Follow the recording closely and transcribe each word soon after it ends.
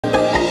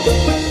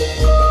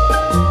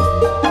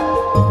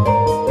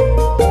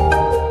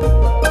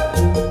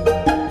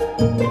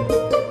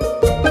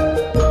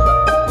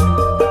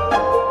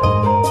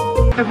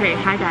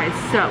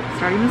So,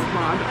 starting this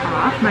vlog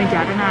off, my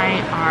dad and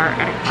I are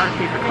at our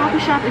favorite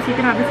coffee shop, as you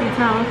can obviously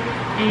tell,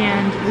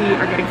 and we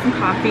are getting some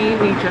coffee.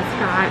 We just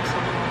got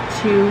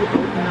 2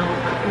 oat milk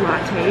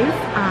lattes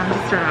to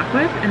start off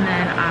with, and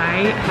then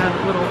I have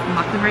a little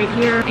muffin right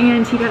here,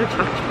 and he got a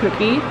chocolate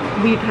cookie.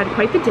 We've had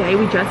quite the day.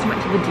 We just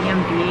went to the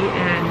DMV,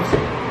 and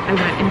I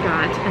went and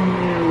got a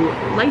new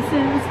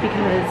license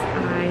because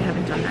I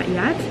haven't done that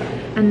yet.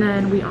 And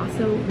then we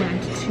also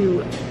went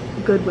to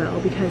Goodwill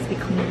because we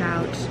cleaned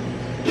out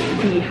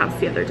the house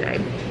the other day.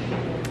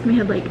 We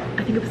had like,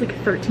 I think it was like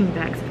 13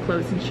 bags of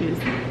clothes and shoes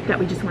that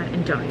we just went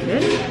and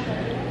donated.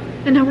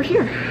 And now we're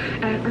here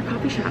at our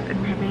coffee shop and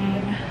we're having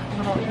a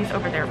little, he's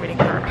over there waiting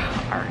for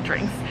our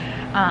drinks.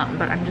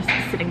 But I'm just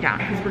sitting down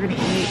because we're gonna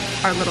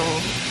eat our little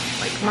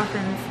like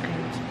muffins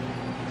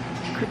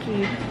and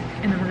cookie,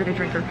 and then we're gonna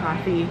drink our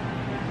coffee.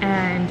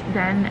 And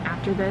then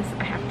after this,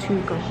 I have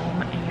to go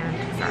home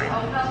and, sorry,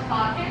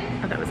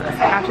 oh, that was us.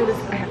 After this,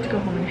 I have to go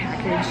home and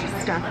package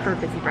stuff for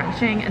busy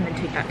brunching and then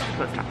take that to the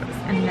post office.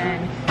 And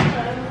then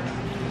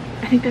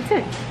I think that's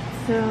it.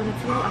 So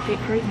that's a little update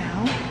for right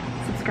now.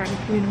 Subscribe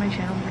if you're new to my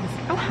channel. We're just,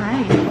 oh,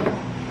 hi.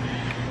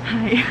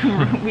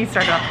 Hi. We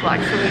started off the vlog,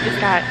 so we just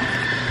got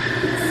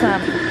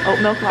some oat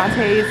milk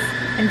lattes,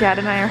 and Dad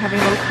and I are having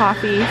a little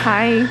coffee.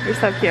 Hi, you're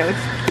so cute.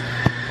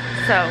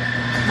 So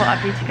we'll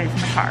update you guys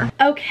in the car.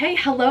 Okay,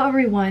 hello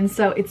everyone.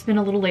 So it's been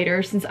a little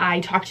later since I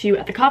talked to you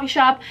at the coffee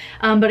shop,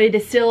 but it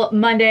is still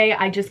Monday.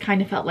 I just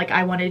kind of felt like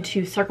I wanted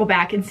to circle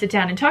back and sit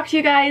down and talk to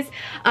you guys.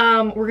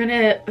 We're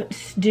gonna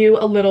do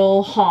a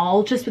little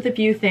haul just with a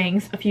few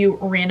things, a few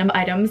random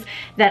items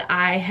that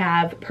I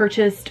have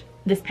purchased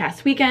this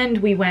past weekend.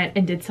 We went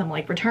and did some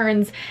like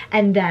returns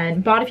and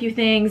then bought a few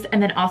things,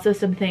 and then also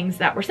some things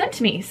that were sent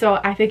to me. So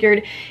I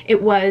figured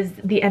it was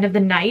the end of the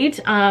night.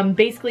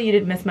 Basically you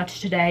didn't miss much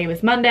today. It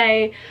was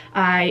Monday.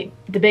 The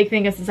big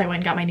thing is I went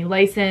and got my new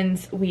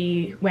license.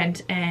 We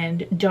went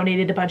and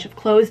donated a bunch of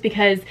clothes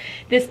because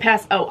this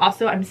past, oh,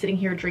 also I'm sitting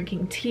here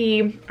drinking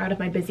tea out of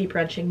my Busy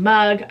Brunching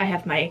mug. I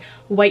have my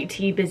white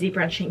tea Busy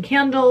Brunching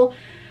candle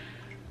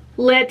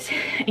lit,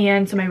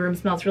 and so my room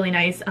smells really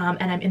nice, and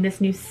I'm in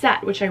this new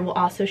set, which I will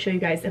also show you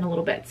guys in a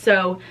little bit.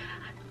 So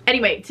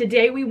anyway,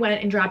 today we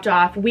went and dropped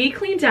off. We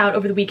cleaned out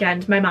over the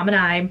weekend, my mom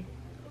and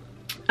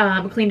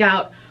I cleaned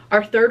out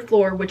our 3rd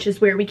floor, which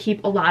is where we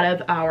keep a lot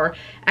of our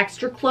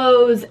extra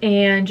clothes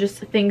and just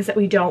things that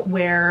we don't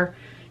wear,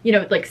 you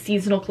know, like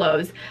seasonal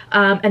clothes.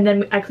 And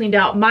then I cleaned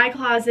out my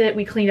closet,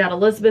 we cleaned out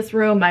Elizabeth's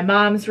room, my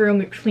mom's room,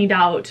 we cleaned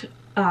out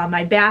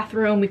my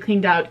bathroom, we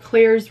cleaned out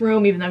Claire's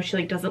room, even though she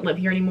like doesn't live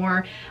here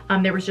anymore.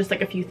 There was just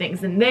like a few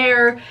things in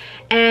there,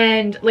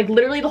 and like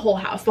literally the whole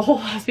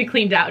house we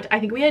cleaned out. I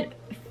think we had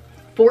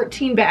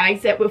 14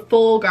 bags that were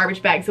full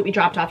garbage bags that we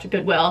dropped off to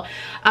Goodwill.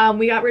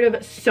 We got rid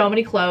of so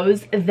many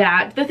clothes.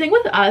 That the thing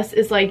with us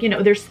is like, you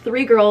know, there's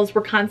 3 girls,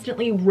 we're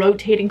constantly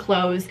rotating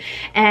clothes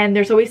and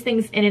there's always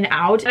things in and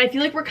out, and I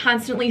feel like we're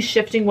constantly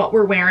shifting what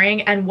we're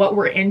wearing and what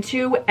we're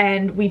into,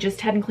 and we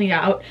just hadn't cleaned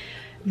out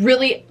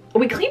really.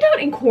 We cleaned out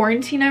in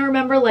quarantine, I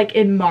remember, like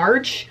in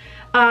March,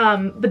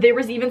 but there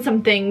was even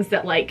some things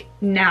that like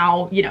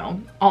now, you know,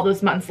 all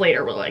those months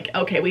later, we're like,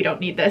 okay, we don't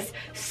need this.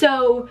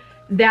 So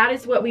that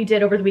is what we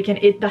did over the weekend.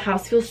 The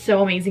house feels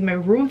so amazing. My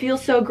room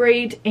feels so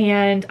great.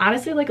 And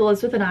honestly, like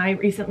Elizabeth and I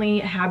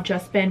recently have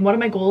just been, one of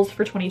my goals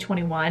for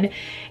 2021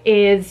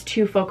 is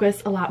to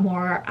focus a lot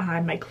more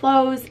on my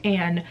clothes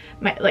and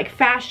my like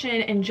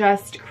fashion and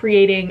just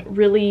creating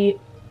really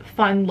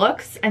fun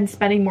looks and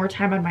spending more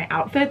time on my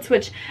outfits,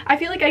 which I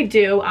feel like I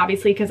do,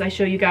 obviously, because I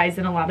show you guys,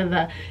 and a lot of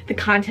the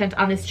content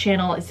on this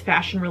channel is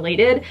fashion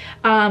related.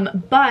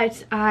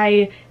 But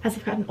as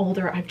I've gotten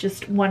older, I've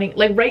just wanting,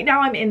 like right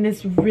now I'm in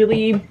this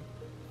really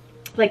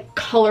like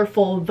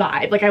colorful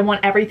vibe. Like I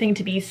want everything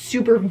to be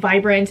super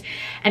vibrant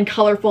and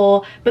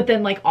colorful, but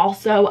then like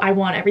also I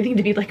want everything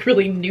to be like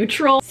really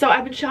neutral. So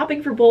I've been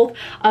shopping for both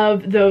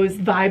of those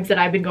vibes that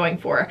I've been going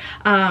for.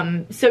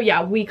 So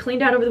yeah, we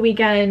cleaned out over the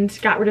weekend,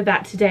 got rid of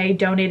that today,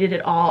 donated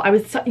it all.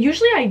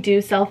 Usually I do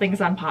sell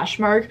things on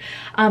Poshmark,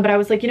 but I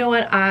was like, you know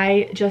what,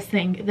 I just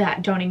think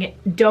that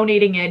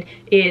donating it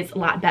is a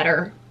lot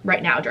better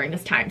right now during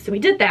this time. So we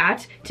did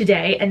that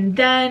today, and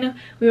then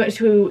we went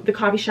to the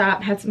coffee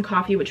shop, had some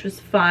coffee, which was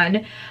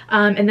fun,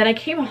 and then I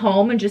came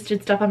home and just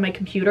did stuff on my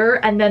computer,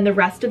 and then the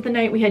rest of the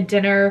night we had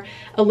dinner.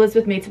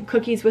 Elizabeth made some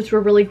cookies, which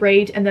were really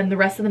great, and then the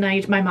rest of the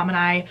night my mom and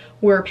I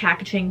were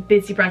packaging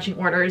busy brunching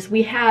orders.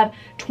 We had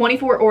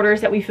 24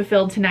 orders that we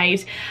fulfilled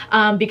tonight,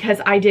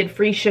 because I did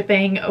free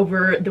shipping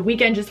over the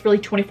weekend just for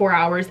like 24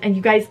 hours, and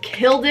you guys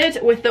killed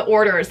it with the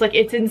orders. Like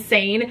it's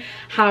insane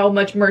how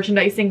much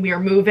merchandising we are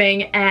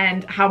moving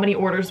and how how many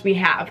orders we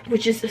have,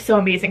 which is so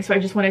amazing. So I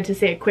just wanted to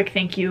say a quick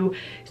thank you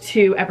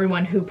to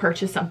everyone who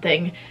purchased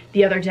something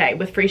the other day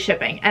with free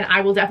shipping. And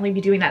I will definitely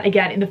be doing that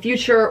again in the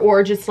future,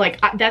 or just like,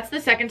 that's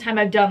the second time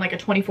I've done like a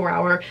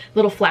 24-hour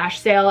little flash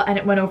sale, and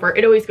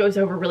it always goes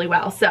over really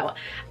well. So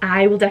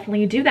I will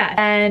definitely do that.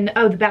 And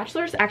oh, The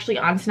Bachelor's actually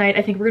on tonight.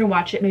 I think we're gonna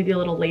watch it maybe a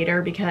little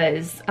later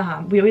because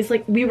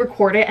we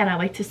record it and I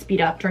like to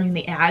speed up during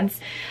the ads.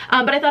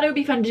 But I thought it would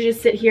be fun to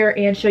just sit here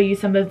and show you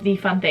some of the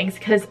fun things,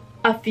 because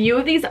a few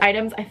of these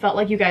items I felt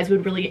like you guys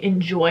would really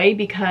enjoy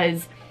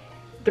because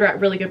they're at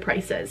really good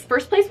prices.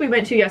 First place we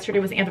went to yesterday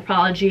was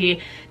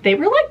Anthropologie. They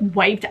were like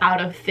wiped out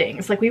of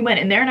things. Like we went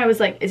in there and I was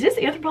like, is this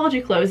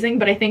Anthropologie closing?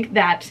 But I think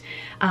that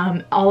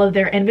all of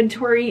their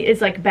inventory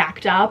is like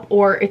backed up,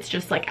 or it's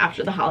just like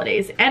after the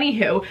holidays.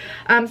 Anywho,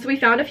 so we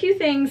found a few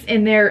things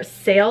in their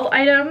sale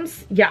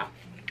items. Yeah,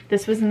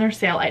 this was in their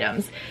sale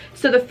items.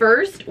 So the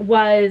first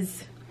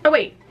was, oh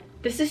wait,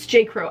 this is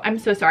J.Crew. I'm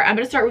so sorry. I'm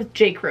gonna start with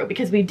J.Crew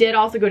because we did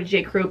also go to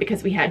J.Crew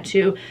because we had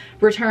to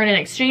return and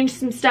exchange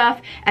some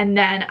stuff, and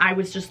then I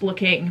was just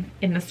looking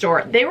in the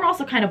store. They were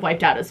also kind of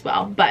wiped out as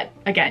well, but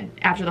again,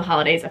 after the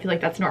holidays, I feel like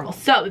that's normal.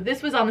 So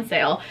this was on the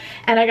sale,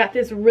 and I got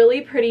this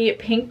really pretty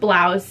pink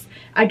blouse.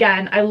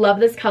 Again, I love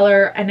this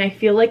color, and I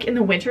feel like in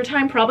the winter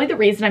time, probably the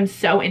reason I'm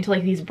so into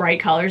like these bright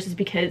colors is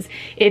because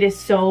it is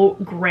so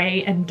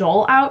gray and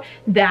dull out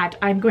that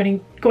I'm going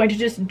to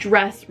just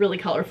dress really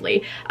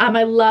colorfully.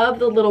 I love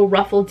the little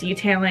ruffle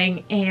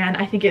detailing, and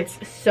I think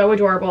it's so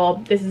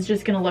adorable. This is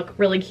just gonna look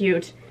really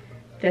cute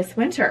this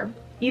winter.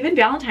 Even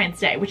Valentine's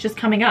Day, which is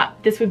coming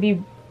up. This would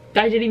be,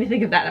 I didn't even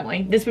think of that,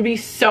 Emily. This would be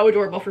so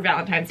adorable for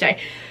Valentine's Day.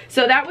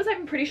 So that was,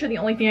 I'm pretty sure, the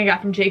only thing I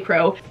got from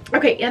J.Crew.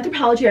 Okay,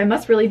 Anthropologie, I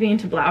must really be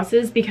into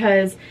blouses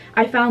because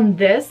I found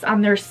this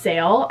on their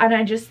sale, and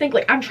I just think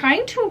like I'm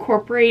trying to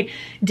incorporate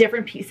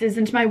different pieces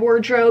into my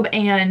wardrobe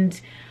and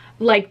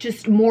like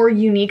just more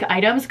unique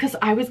items, because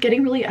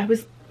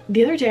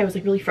the other day I was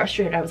like really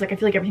frustrated. I was like, I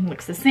feel like everything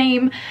looks the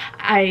same.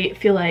 I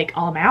feel like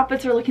all of my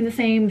outfits are looking the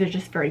same. They're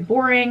just very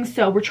boring.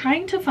 So we're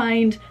trying to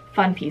find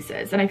fun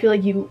pieces, and I feel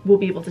like you will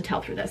be able to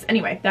tell through this.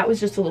 Anyway, that was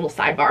just a little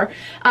sidebar.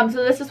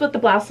 So this is what the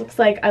blouse looks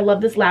like. I love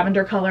this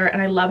lavender color,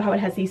 and I love how it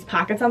has these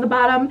pockets on the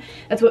bottom.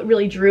 That's what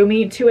really drew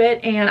me to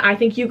it, and I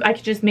think I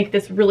could just make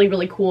this really,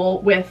 really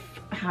cool with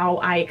how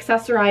I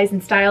accessorize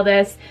and style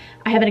this.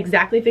 I haven't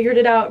exactly figured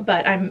it out,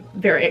 but I'm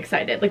very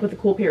excited, like with a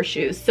cool pair of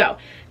shoes. So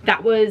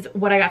that was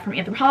what I got from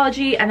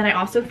Anthropologie. And then I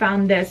also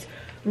found this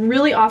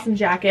really awesome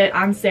jacket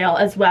on sale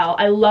as well.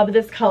 I love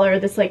this color,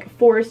 this like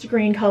forest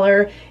green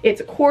color.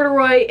 It's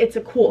corduroy, it's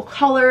a cool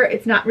color.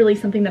 It's not really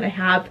something that I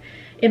have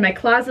in my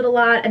closet a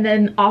lot. And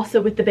then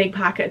also with the big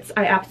pockets,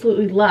 I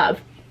absolutely love.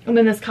 And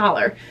then this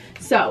collar.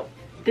 So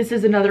this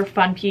is another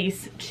fun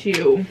piece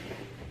to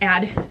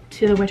add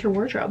to the winter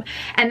wardrobe.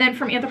 And then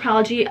from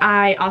Anthropologie,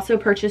 I also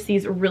purchased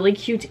these really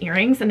cute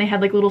earrings, and they had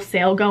like little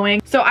sale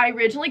going. So I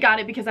originally got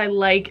it because I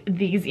like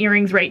these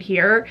earrings right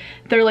here.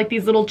 They're like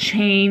these little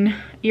chain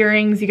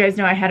earrings. You guys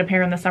know I had a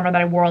pair in the summer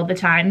that I wore all the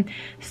time.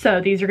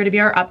 So these are gonna be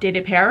our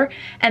updated pair.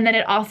 And then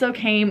it also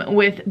came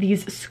with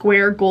these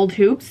square gold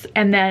hoops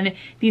and then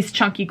these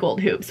chunky gold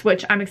hoops,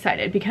 which I'm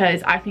excited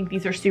because I think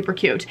these are super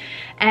cute.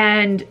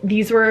 And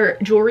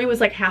jewelry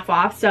was like half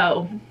off,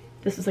 so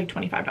this was like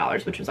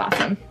 $25, which was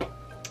awesome.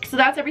 So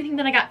that's everything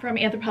that I got from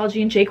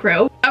Anthropologie and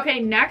J.Crew. Okay,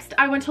 next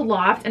I went to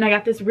Loft and I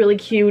got this really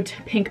cute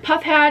pink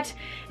puff hat,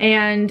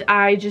 and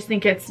I just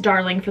think it's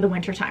darling for the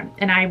winter time.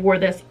 And I wore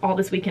this all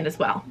this weekend as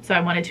well. So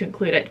I wanted to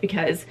include it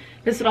because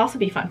this would also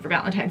be fun for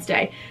Valentine's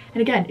Day.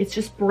 And again, it's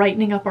just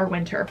brightening up our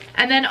winter.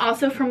 And then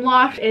also from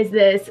Loft is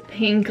this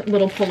pink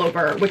little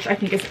pullover, which I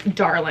think is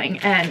darling.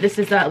 And this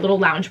is a little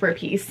loungewear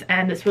piece,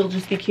 and this will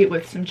just be cute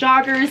with some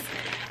joggers.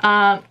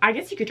 I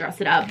guess you could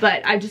dress it up,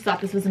 but I just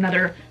thought this was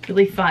another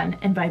really fun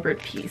and vibrant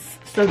piece.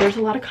 So there's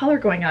a lot of color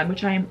going on,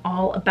 which I am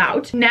all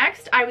about.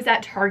 Next, I was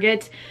at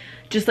Target,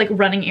 just like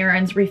running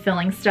errands,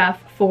 refilling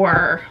stuff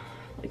for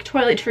like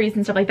toiletries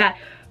and stuff like that.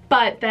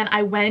 But then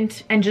I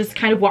went and just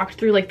kind of walked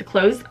through like the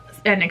clothes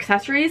and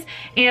accessories,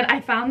 and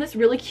I found this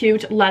really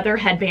cute leather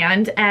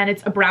headband, and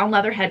it's a brown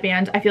leather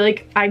headband. I feel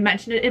like I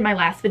mentioned it in my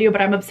last video,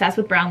 but I'm obsessed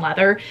with brown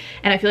leather,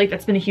 and I feel like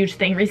that's been a huge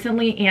thing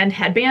recently, and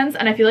headbands.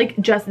 And I feel like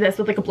just this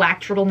with like a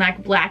black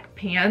turtleneck, black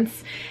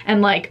pants,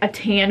 and like a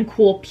tan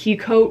cool pea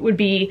coat would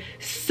be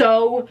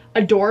so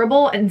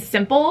adorable and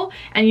simple,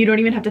 and you don't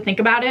even have to think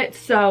about it.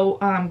 So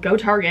go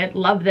Target,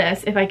 love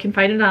this. If I can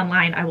find it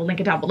online, I will link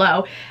it down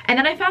below. And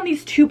then I found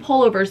these two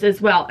pullovers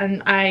as well,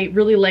 and I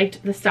really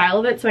liked the style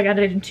of it, so I got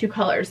it in two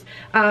colors.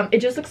 It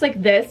just looks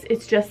like this.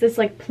 It's just this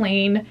like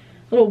plain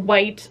little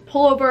white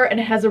pullover,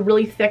 and it has a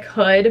really thick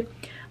hood.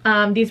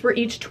 These were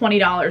each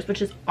 $20,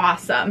 which is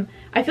awesome.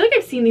 I feel like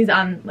I've seen these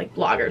on like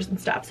bloggers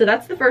and stuff. So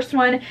that's the first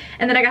one.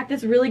 And then I got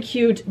this really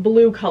cute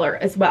blue color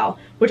as well,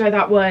 which I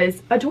thought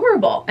was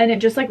adorable. And it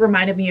just like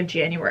reminded me of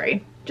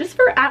January. just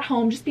for at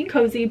home, just being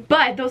cozy.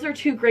 But those are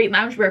 2 great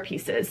loungewear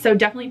pieces, so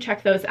definitely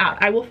check those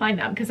out. I will find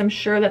them because I'm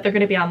sure that they're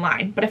going to be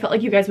online, but I felt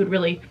like you guys would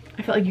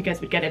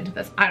get into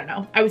this. I don't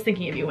know. I was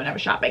thinking of you when I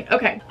was shopping.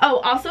 Okay. Oh,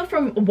 also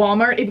from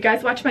Walmart, if you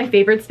guys watched my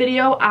favorites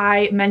video,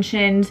 I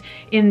mentioned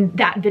in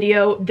that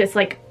video this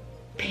like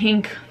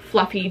pink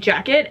fluffy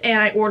jacket, and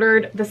I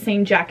ordered the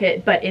same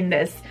jacket but in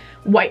this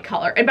white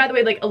color. And by the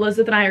way, like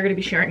Elizabeth and I are going to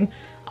be sharing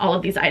all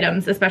of these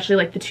items, especially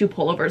like the 2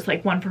 pullovers,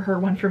 like one for her,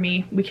 one for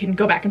me. We can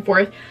go back and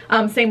forth.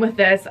 Same with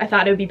this. I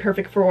thought it would be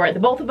perfect for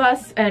the both of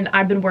us, and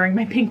I've been wearing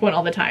my pink one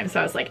all the time, so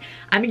I was like,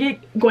 I'm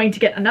going to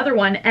get another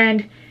one.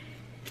 And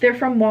they're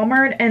from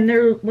Walmart, and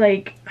they're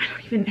like, I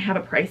don't even have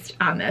a price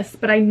on this,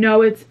 but I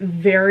know it's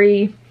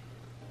very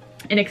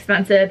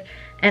inexpensive,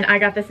 and I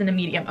got this in a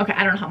medium. Okay,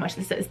 I don't know how much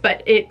this is,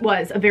 but it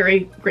was a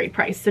very great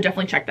price, so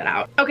definitely check that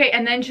out. Okay,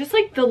 and then just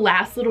like the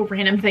last little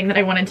random thing that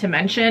I wanted to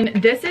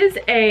mention, this is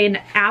an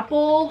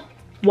Apple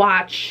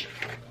Watch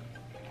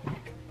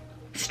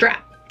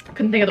strap.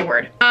 Couldn't think of the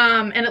word.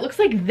 And it looks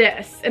like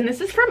this, and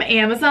this is from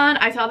Amazon.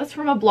 I saw this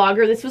from a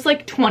blogger. This was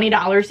like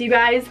 $20, you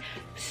guys.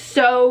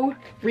 So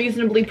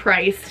reasonably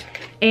priced,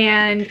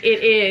 and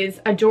it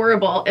is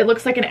adorable. It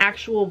looks like an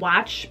actual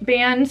watch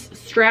band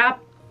strap,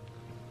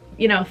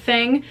 you know,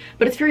 thing,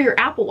 but it's for your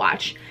Apple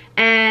Watch.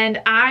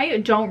 And I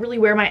don't really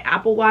wear my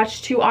Apple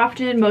Watch too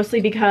often,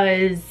 mostly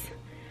because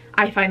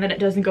I find that it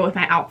doesn't go with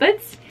my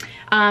outfits.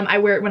 I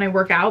wear it when I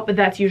work out, but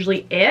that's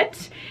usually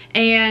it.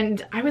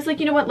 And I was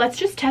like, you know what, let's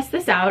just test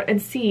this out and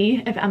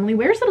see if Emily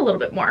wears it a little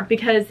bit more,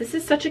 because this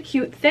is such a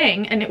cute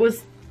thing, and it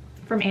was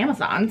from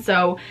Amazon,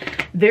 so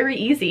very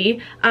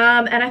easy.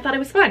 And I thought it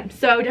was fun,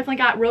 so definitely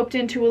got roped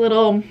into a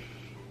little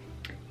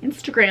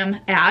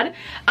Instagram ad,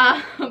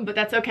 but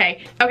that's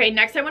okay. Okay,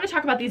 next I want to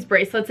talk about these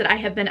bracelets that I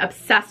have been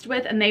obsessed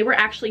with, and they were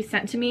actually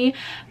sent to me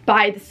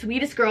by the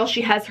sweetest girl.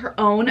 She has her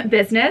own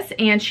business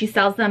and she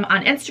sells them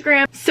on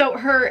Instagram. So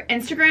her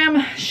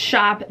Instagram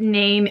shop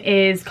name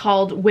is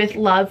called With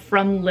Love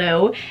from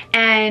Lou,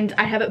 and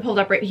I have it pulled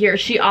up right here.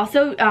 She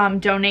also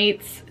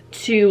donates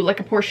to like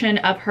a portion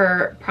of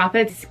her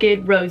profits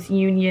Skid Row's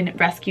Union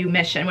Rescue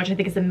Mission, which I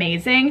think is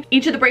amazing.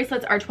 Each of the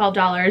bracelets are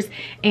 $12,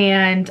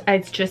 and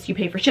it's just you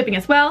pay for shipping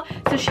as well.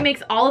 So she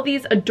makes all of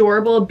these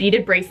adorable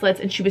beaded bracelets,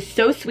 and she was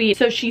so sweet.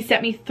 So she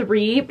sent me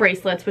 3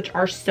 bracelets, which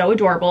are so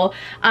adorable.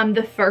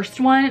 The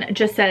first one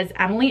just says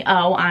Emily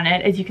O on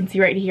it, as you can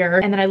see right here,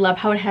 and then I love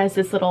how it has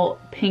this little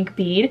pink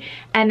bead.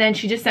 And then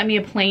she just sent me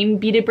a plain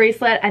beaded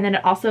bracelet, and then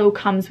it also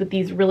comes with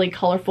these really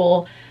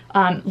colorful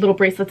little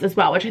bracelets as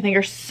well, which I think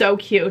are so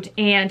cute.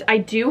 And I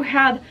do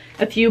have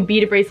a few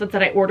beaded bracelets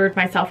that I ordered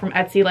myself from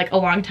Etsy like a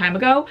long time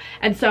ago,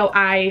 and so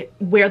I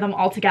wear them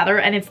all together,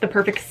 and it's the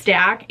perfect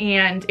stack.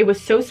 And it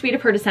was so sweet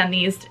of her to send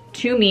these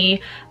to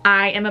me.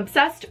 I am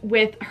obsessed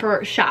with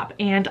her shop,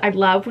 and I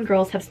love when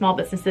girls have small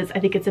businesses. I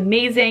think it's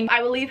amazing.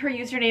 I will leave her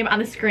username on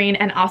the screen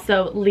and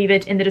also leave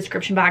it in the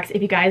description box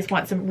if you guys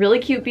want some really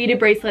cute beaded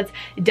bracelets.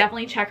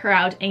 Definitely check her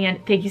out,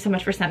 and thank you so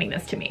much for sending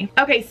this to me.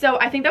 Okay, so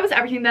I think that was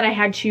everything that I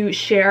had to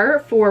share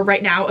for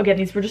right now. Again,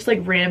 these were just like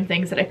random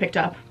things that I picked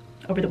up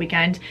over the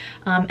weekend,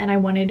 and I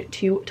wanted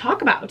to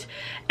talk about.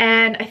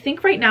 And I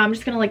think right now I'm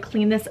just gonna like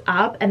clean this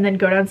up and then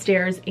go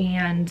downstairs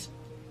and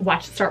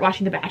start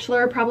watching The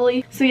Bachelor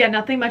probably. So yeah,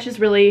 nothing much is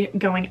really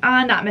going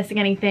on, not missing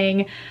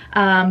anything,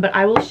 but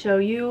I will show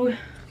you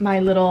my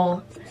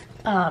little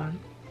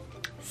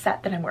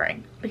set that I'm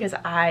wearing, because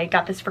I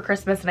got this for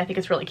Christmas and I think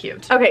it's really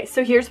cute. Okay,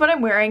 so here's what I'm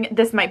wearing.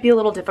 This might be a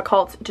little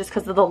difficult just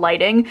because of the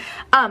lighting,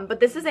 but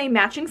this is a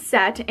matching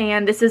set,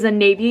 and this is a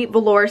navy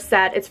velour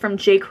set. It's from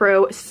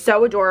J.Crew,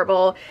 so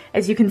adorable.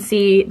 As you can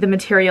see, the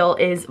material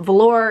is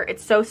velour.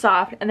 It's so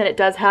soft, and then it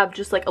does have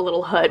just like a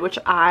little hood, which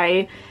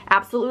I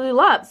absolutely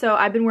love. So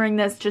I've been wearing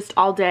this just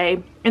all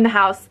day in the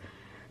house.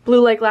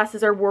 Blue light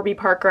glasses are Warby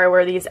Parker. I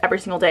wear these every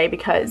single day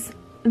because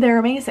they're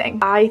amazing.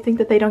 I think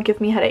that they don't give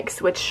me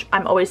headaches, which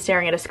I'm always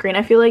staring at a screen,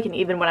 I feel like, and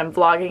even when I'm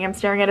vlogging I'm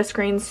staring at a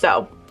screen,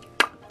 so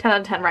 10 out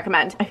of 10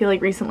 recommend. I feel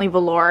like recently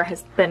velour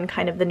has been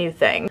kind of the new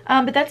thing.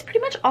 But that's pretty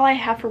much all I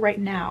have for right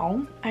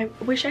now. I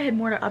wish I had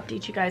more to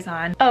update you guys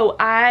on. Oh,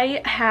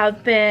 I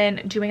have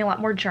been doing a lot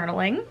more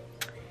journaling,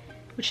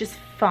 which is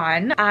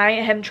fun. I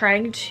am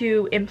trying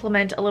to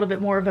implement a little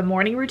bit more of a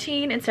morning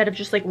routine instead of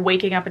just like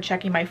waking up and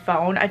checking my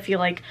phone. I feel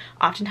like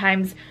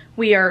oftentimes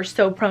we are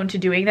so prone to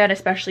doing that,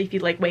 especially if you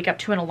like wake up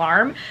to an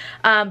alarm.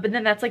 But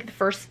then that's like the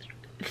first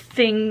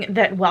thing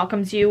that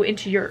welcomes you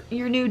into your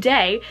new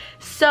day.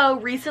 So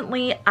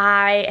recently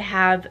I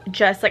have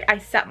just like, I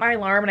set my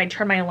alarm and I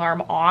turn my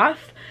alarm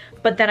off,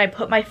 but then I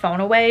put my phone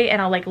away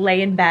and I'll like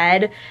lay in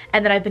bed,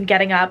 and then I've been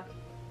getting up,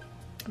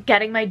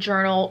 getting my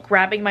journal,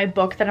 grabbing my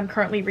book that I'm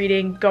currently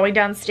reading, going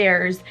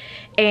downstairs,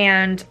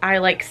 and I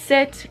like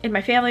sit in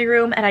my family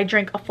room and I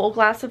drink a full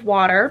glass of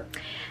water,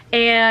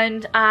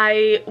 and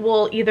I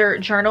will either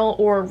journal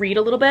or read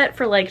a little bit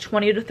for like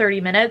 20 to 30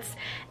 minutes,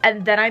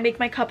 and then I make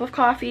my cup of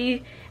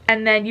coffee.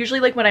 And then usually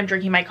like when I'm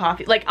drinking my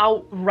coffee, like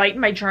I'll write in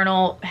my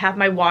journal, have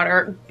my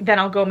water, then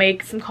I'll go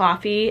make some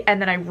coffee,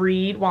 and then I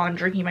read while I'm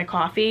drinking my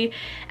coffee,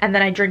 and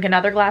then I drink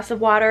another glass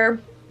of water.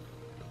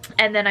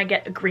 and then I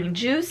get a green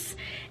juice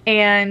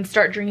and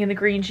start drinking the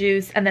green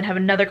juice, and then have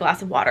another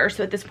glass of water.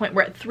 So at this point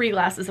we're at 3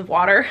 glasses of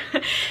water.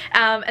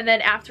 And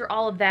then after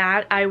all of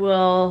that, I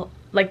will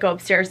like go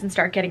upstairs and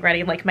start getting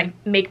ready, like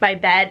make my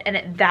bed, and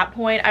at that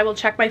point I will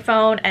check my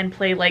phone and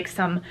play like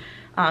some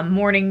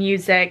morning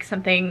music,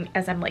 something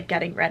as I'm like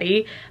getting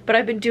ready. But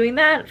I've been doing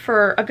that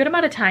for a good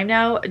amount of time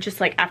now, just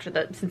like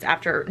since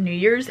after New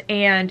Year's,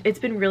 and it's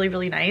been really,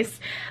 really nice.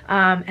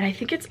 And I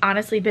think it's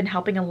honestly been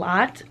helping a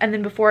lot. And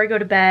then before I go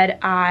to bed,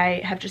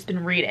 I have just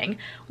been reading,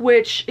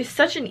 which is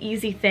such an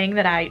easy thing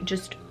that I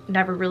just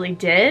never really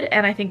did,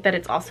 and I think that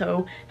it's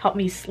also helped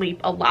me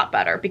sleep a lot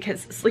better,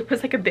 because sleep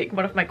was like a big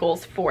one of my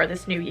goals for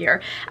this new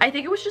year. I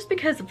think it was just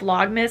because of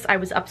Vlogmas, I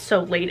was up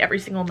so late every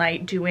single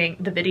night doing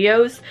the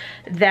videos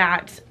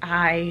that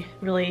I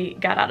really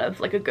got out of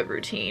like a good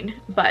routine.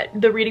 But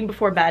the reading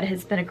before bed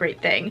has been a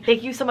great thing.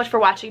 Thank you so much for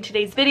watching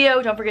today's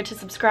video. Don't forget to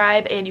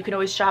subscribe, and you can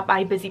always shop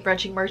my Busy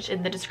Brunching merch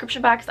in the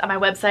description box on my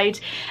website,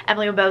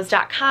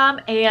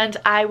 emilybows.com, and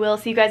I will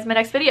see you guys in my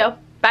next video.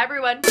 Bye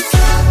everyone.